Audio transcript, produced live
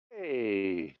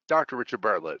Dr. Richard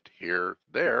Bartlett here,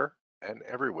 there, and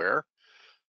everywhere,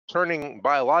 turning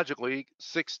biologically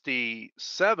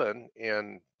 67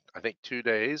 in, I think, 2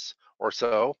 days or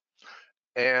so.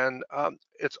 And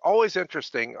it's always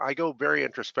interesting. I go very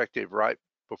introspective right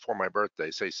before my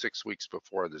birthday, say 6 weeks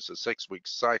before. There's a 6 week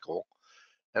cycle,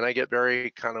 and I get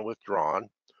very kind of withdrawn.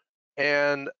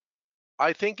 And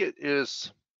I think it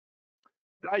is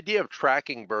the idea of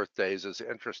tracking birthdays is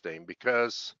interesting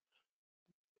because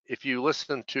if you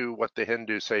listen to what the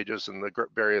Hindu sages and the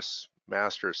various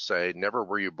masters say, never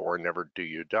were you born, never do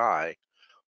you die,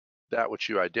 that which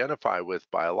you identify with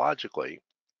biologically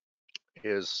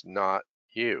is not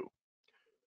you.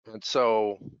 And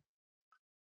so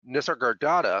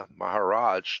Nisargadatta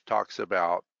Maharaj talks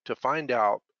about to find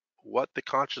out what the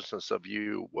consciousness of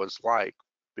you was like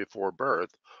before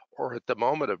birth or at the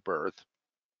moment of birth,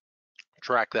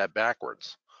 track that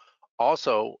backwards.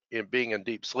 Also, in being in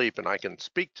deep sleep, and I can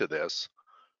speak to this,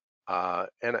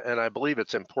 and I believe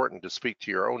it's important to speak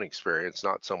to your own experience,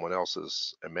 not someone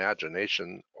else's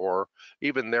imagination or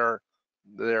even their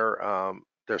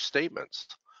statements.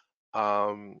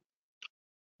 When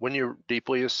you're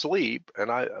deeply asleep,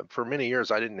 and for many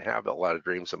years I didn't have a lot of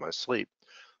dreams in my sleep,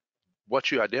 what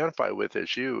you identify with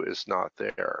as you is not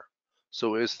there.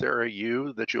 So is there a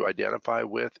you that you identify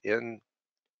with in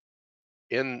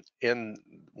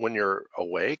when you're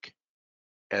awake?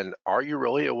 And are you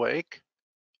really awake?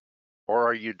 Or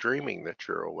are you dreaming that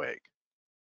you're awake?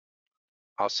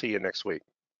 I'll see you next week.